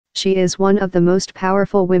She is one of the most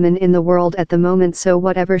powerful women in the world at the moment, so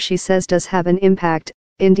whatever she says does have an impact,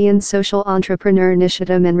 Indian social entrepreneur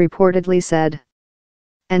Nishita Manne reportedly said.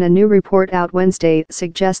 And a new report out Wednesday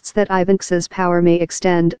suggests that Ivanka's power may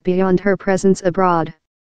extend beyond her presence abroad.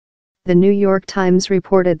 The New York Times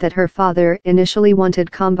reported that her father initially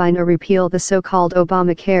wanted combine or repeal the so-called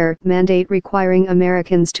Obamacare mandate requiring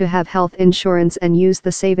Americans to have health insurance and use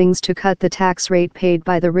the savings to cut the tax rate paid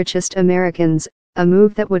by the richest Americans, a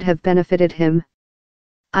move that would have benefited him.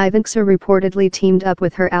 Ivanka reportedly teamed up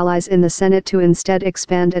with her allies in the Senate to instead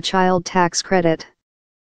expand a child tax credit.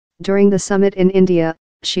 During the summit in India,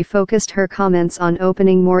 she focused her comments on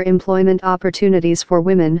opening more employment opportunities for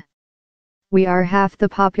women. "We are half the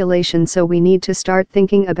population, so we need to start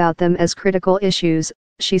thinking about them as critical issues,"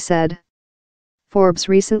 she said. Forbes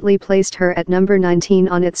recently placed her at number 19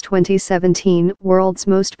 on its 2017 World's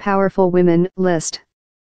Most Powerful Women list.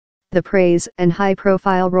 The praise and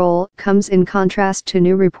high-profile role comes in contrast to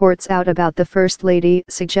new reports out about the First Lady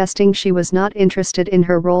suggesting she was not interested in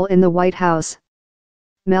her role in the White House.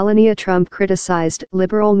 Melania Trump criticized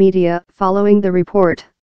liberal media following the report.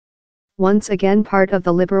 Once again, part of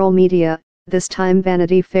the liberal media, this time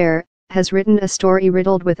Vanity Fair, has written a story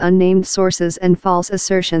riddled with unnamed sources and false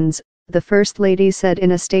assertions, the First Lady said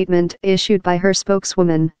in a statement issued by her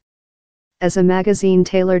spokeswoman. As a magazine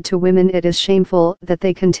tailored to women, it is shameful that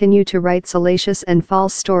they continue to write salacious and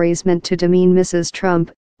false stories meant to demean Mrs.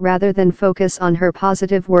 Trump, rather than focus on her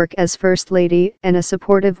positive work as First Lady and a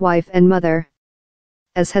supportive wife and mother.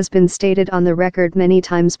 As has been stated on the record many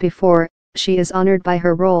times before, she is honored by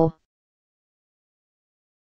her role.